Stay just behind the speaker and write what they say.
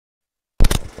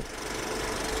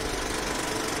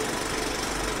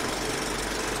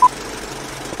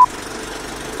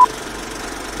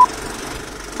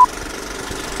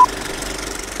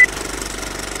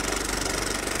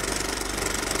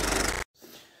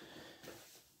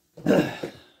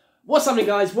What's happening,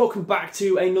 guys? Welcome back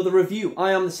to another review.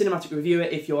 I am the Cinematic Reviewer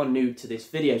if you are new to this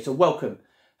video, so welcome.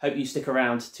 Hope you stick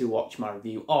around to watch my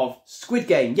review of Squid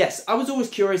Game. Yes, I was always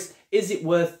curious, is it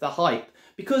worth the hype?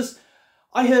 Because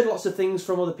I heard lots of things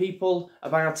from other people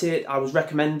about it, I was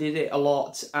recommended it a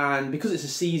lot, and because it's a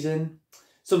season,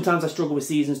 sometimes I struggle with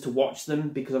seasons to watch them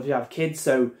because obviously I have kids,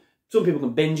 so some people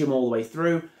can binge them all the way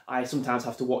through. I sometimes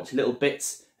have to watch little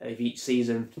bits of each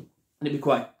season, and it'd be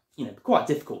quite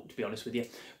difficult, to be honest with you.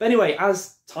 But anyway,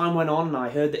 as time went on and I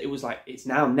heard that it's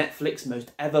now Netflix's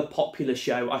most ever popular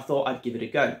show, I thought I'd give it a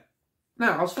go.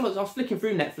 Now, I was flicking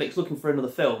through Netflix looking for another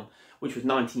film, which was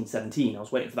 1917. I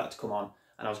was waiting for that to come on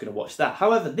and I was going to watch that.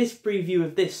 However, this preview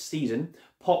of this season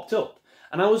popped up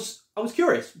and I was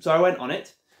curious. So I went on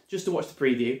it just to watch the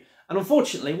preview. And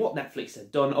unfortunately, what Netflix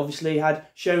had done, obviously, had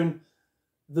shown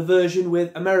the version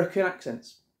with American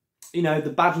accents. You know,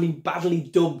 the badly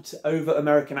dubbed over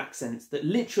American accents that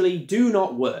literally do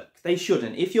not work. They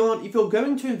shouldn't. If you're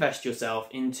going to invest yourself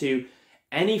into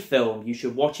any film, you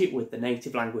should watch it with the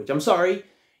native language. I'm sorry,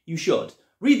 you should.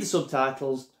 Read the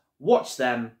subtitles, watch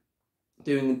them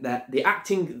doing the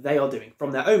acting they are doing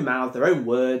from their own mouth, their own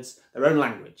words, their own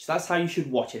language. That's how you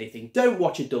should watch anything. Don't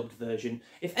watch a dubbed version.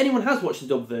 If anyone has watched the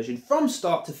dubbed version from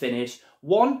start to finish,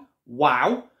 1,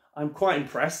 wow, I'm quite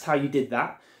impressed how you did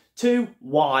that. 2,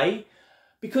 why?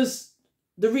 Because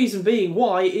the reason being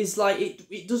why is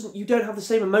you don't have the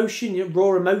same emotion,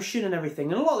 raw emotion and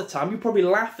everything. And a lot of the time you probably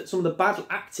laugh at some of the bad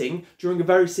acting during a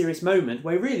very serious moment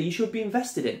where really you should be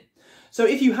invested in. So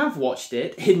if you have watched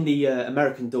it in the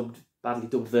American badly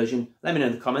dubbed version, let me know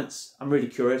in the comments. I'm really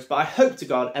curious, but I hope to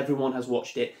God everyone has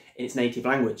watched it in its native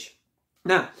language.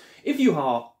 Now, if you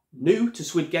are new to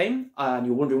Squid Game and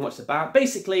you're wondering what it's about,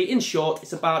 basically, in short,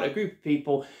 it's about a group of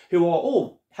people who are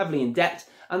all heavily in debt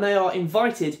and they are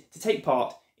invited to take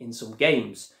part in some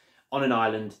games on an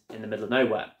island in the middle of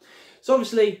nowhere. So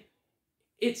obviously,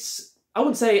 I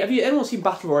wouldn't say, have anyone seen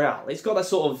Battle Royale? It's got that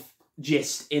sort of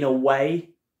gist in a way,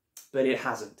 but it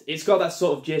hasn't. It's got that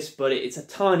sort of gist, but it's a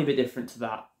tiny bit different to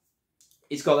that.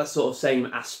 It's got that sort of same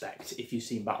aspect if you've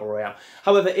seen Battle Royale.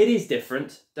 However, it is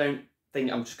different. Don't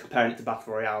think I'm just comparing it to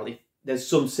Battle Royale. There's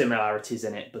some similarities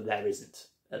in it, but there isn't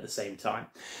at the same time.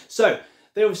 So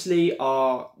they obviously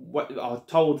are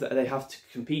told that they have to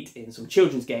compete in some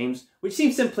children's games, which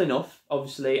seems simple enough.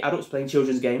 Obviously, adults playing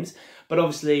children's games, but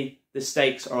obviously the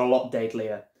stakes are a lot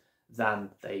deadlier than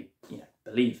they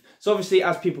believe. So obviously,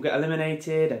 as people get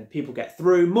eliminated and people get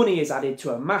through, money is added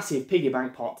to a massive piggy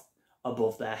bank pot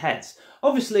above their heads.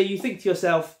 Obviously, you think to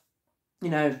yourself,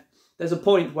 there's a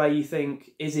point where you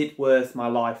think, is it worth my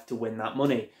life to win that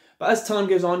money? But as time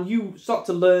goes on, you start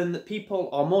to learn that people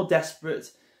are more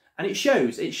desperate. And it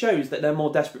shows that they're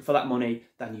more desperate for that money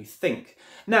than you think.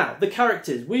 Now, the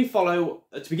characters, we follow,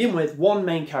 to begin with, one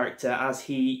main character as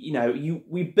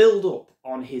we build up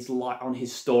on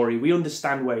his story. We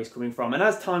understand where he's coming from. And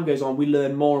as time goes on, we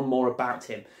learn more and more about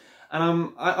him.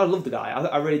 And I love the guy,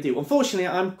 I really do. Unfortunately,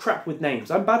 I'm crap with names.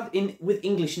 I'm bad with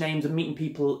English names and meeting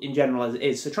people in general as it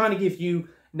is. So trying to give you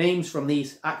names from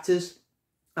these actors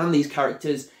and these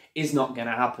characters is not going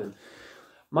to happen.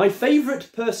 My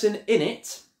favourite person in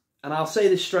it, and I'll say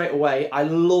this straight away, I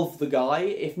love the guy.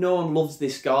 If no one loves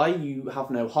this guy, you have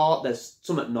no heart. There's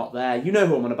something not there. You know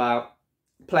who I'm on about.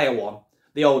 Player 1,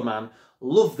 the old man.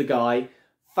 Love the guy.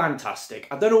 Fantastic.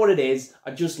 I don't know what it is. I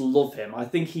just love him. I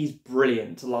think he's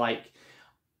brilliant.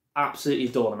 Absolutely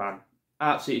adore the man.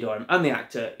 Absolutely adore him. And the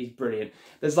actor, he's brilliant.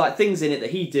 There's things in it that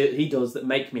he does that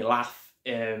make me laugh.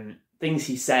 Things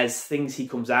he says, things he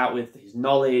comes out with, his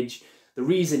knowledge, the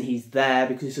reason he's there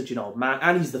because he's such an old man,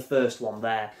 and he's the first one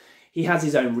there. He has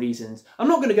his own reasons. I'm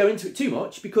not going to go into it too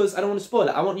much because I don't want to spoil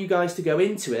it. I want you guys to go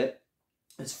into it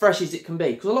as fresh as it can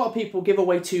be. Because a lot of people give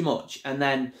away too much and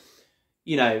then,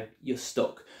 you're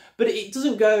stuck. But it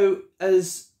doesn't go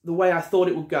as the way I thought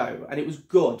it would go. And it was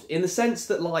good in the sense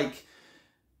that,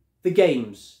 the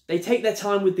games, they take their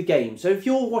time with the game. So if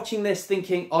you're watching this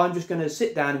thinking, oh, I'm just going to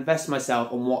sit down, invest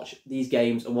myself and watch these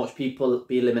games and watch people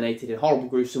be eliminated in horrible,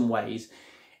 gruesome ways,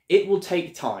 it will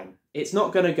take time. It's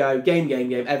not going to go game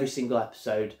every single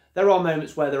episode. There are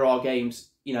moments where there are games,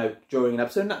 during an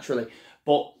episode, naturally,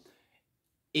 but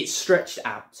it's stretched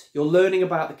out. You're learning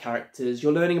about the characters,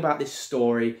 you're learning about this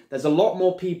story. There's a lot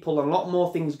more people and a lot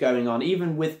more things going on.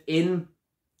 Even within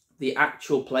the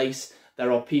actual place,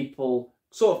 there are people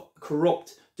sort of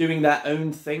corrupt, doing their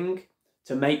own thing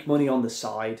to make money on the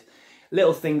side.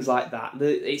 little things like that.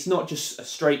 It's not just a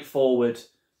straightforward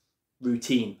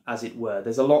routine, as it were.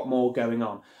 There's a lot more going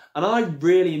on. And I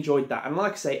really enjoyed that. And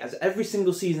like I say, as every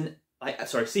single season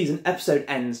episode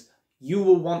ends, you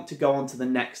will want to go on to the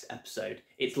next episode.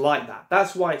 It's like that.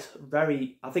 That's why it's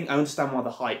I think I understand why the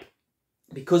hype.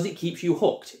 Because it keeps you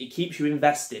hooked. It keeps you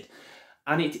invested.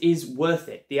 And it is worth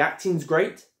it. The acting's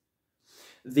great.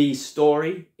 The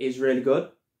story is really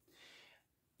good.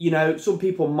 You know, some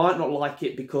people might not like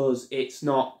it because it's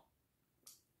not...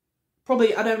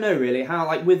 Probably, I don't know really, how,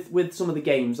 like, with some of the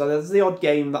games, there's the odd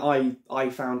game that I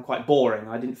found quite boring.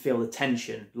 I didn't feel the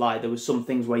tension. Like, there was some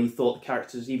things where you thought the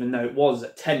characters, even though it was a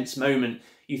tense moment,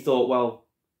 you thought, well,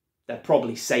 they're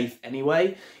probably safe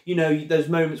anyway. You know, those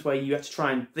moments where you have to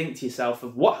try and think to yourself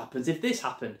of what happens if this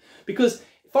happened. Because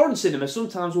foreign cinema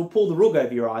sometimes will pull the rug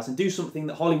over your eyes and do something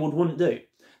that Hollywood wouldn't do.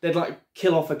 They'd, like,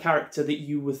 kill off a character that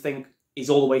you would think is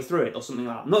all the way through it or something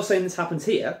like that. I'm not saying this happens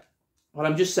here. What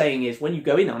I'm just saying is when you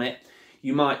go in on it,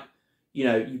 you might, you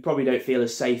know, you probably don't feel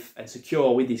as safe and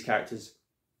secure with these characters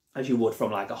as you would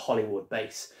from like a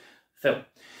Hollywood-based film.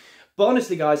 But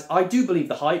honestly, guys, I do believe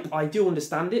the hype. I do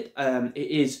understand it.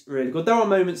 It is really good. There are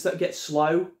moments that get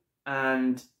slow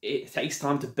and it takes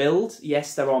time to build.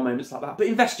 Yes, there are moments like that. But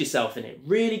invest yourself in it.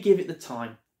 Really give it the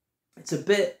time. It's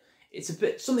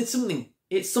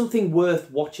something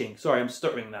worth watching. Sorry, I'm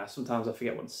stuttering there. Sometimes I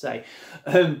forget what to say.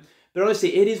 But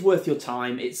honestly, it is worth your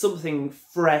time. It's something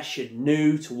fresh and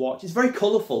new to watch. It's very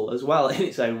colourful as well in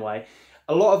its own way.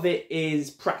 A lot of it is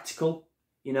practical.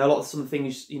 You know, a lot of some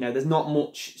things, you know, there's not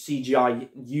much CGI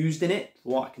used in it,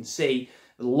 from what I can see.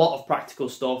 There's a lot of practical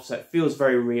stuff, so it feels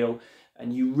very real.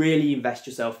 And you really invest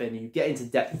yourself in. You get into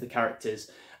depth with the characters.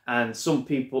 And some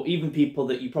people, even people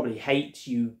that you probably hate,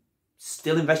 you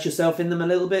still invest yourself in them a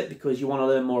little bit because you want to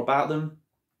learn more about them.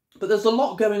 But there's a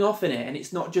lot going off in it, and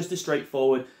it's not just a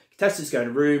straightforward... Contestants go in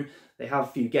a room, they have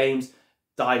a few games,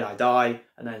 die,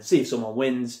 and then see if someone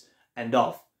wins, end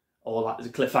of. Or like there's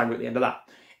a cliffhanger at the end of that.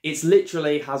 It's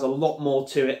literally has a lot more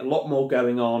to it, a lot more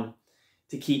going on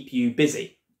to keep you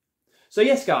busy. So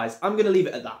yes, guys, I'm going to leave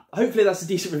it at that. Hopefully that's a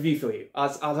decent review for you,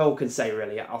 as all can say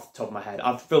really, off the top of my head.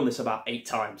 I've filmed this about 8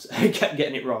 times, I kept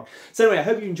getting it wrong. So anyway, I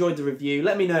hope you enjoyed the review.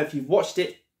 Let me know if you've watched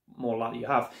it, more likely you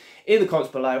have, in the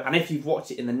comments below, and if you've watched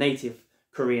it in the native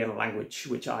Korean language,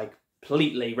 which I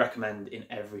completely recommend in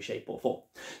every shape or form.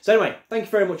 So anyway, thank you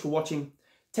very much for watching.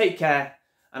 Take care,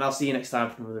 and I'll see you next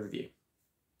time for another review.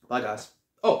 Bye, guys.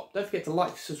 Oh, don't forget to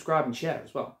like, subscribe, and share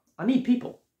as well. I need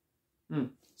people. See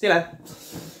you later.